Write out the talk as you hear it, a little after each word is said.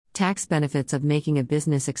Tax benefits of making a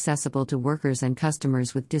business accessible to workers and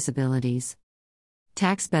customers with disabilities.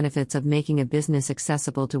 Tax benefits of making a business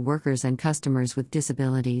accessible to workers and customers with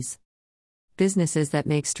disabilities. Businesses that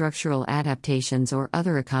make structural adaptations or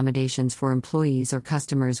other accommodations for employees or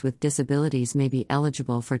customers with disabilities may be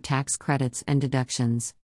eligible for tax credits and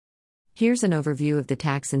deductions. Here's an overview of the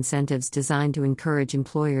tax incentives designed to encourage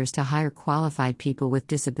employers to hire qualified people with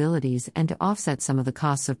disabilities and to offset some of the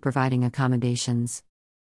costs of providing accommodations.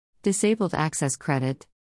 Disabled Access Credit.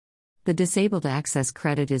 The Disabled Access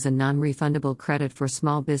Credit is a non-refundable credit for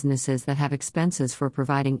small businesses that have expenses for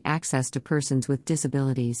providing access to persons with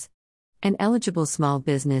disabilities. An eligible small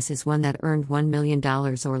business is one that earned $1 million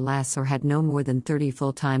or less or had no more than 30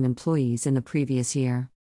 full-time employees in the previous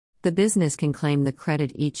year. The business can claim the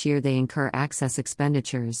credit each year they incur access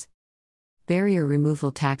expenditures. Barrier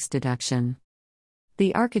Removal Tax Deduction.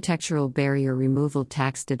 The Architectural Barrier Removal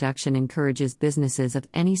Tax Deduction encourages businesses of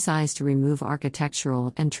any size to remove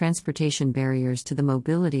architectural and transportation barriers to the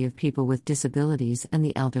mobility of people with disabilities and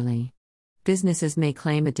the elderly. Businesses may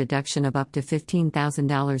claim a deduction of up to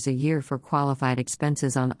 $15,000 a year for qualified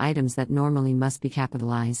expenses on items that normally must be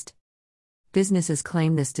capitalized. Businesses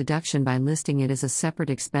claim this deduction by listing it as a separate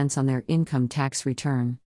expense on their income tax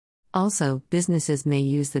return. Also, businesses may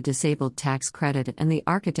use the disabled tax credit and the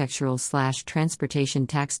architectural/transportation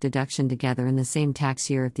tax deduction together in the same tax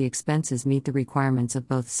year if the expenses meet the requirements of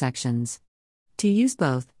both sections. To use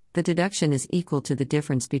both, the deduction is equal to the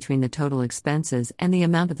difference between the total expenses and the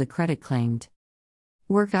amount of the credit claimed.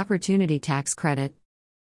 Work Opportunity Tax Credit.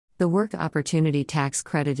 The Work Opportunity Tax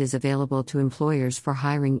Credit is available to employers for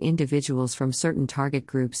hiring individuals from certain target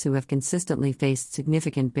groups who have consistently faced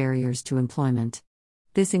significant barriers to employment.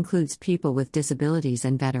 This includes people with disabilities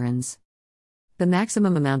and veterans. The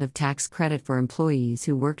maximum amount of tax credit for employees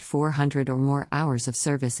who worked 400 or more hours of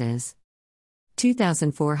service is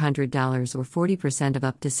 $2,400 or 40% of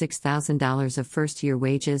up to $6,000 of first-year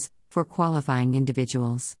wages, for qualifying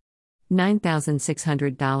individuals.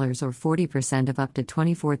 $9,600 or 40% of up to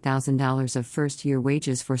 $24,000 of first-year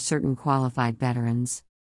wages for certain qualified veterans.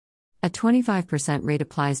 A 25% rate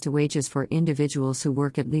applies to wages for individuals who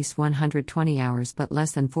work at least 120 hours but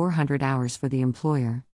less than 400 hours for the employer.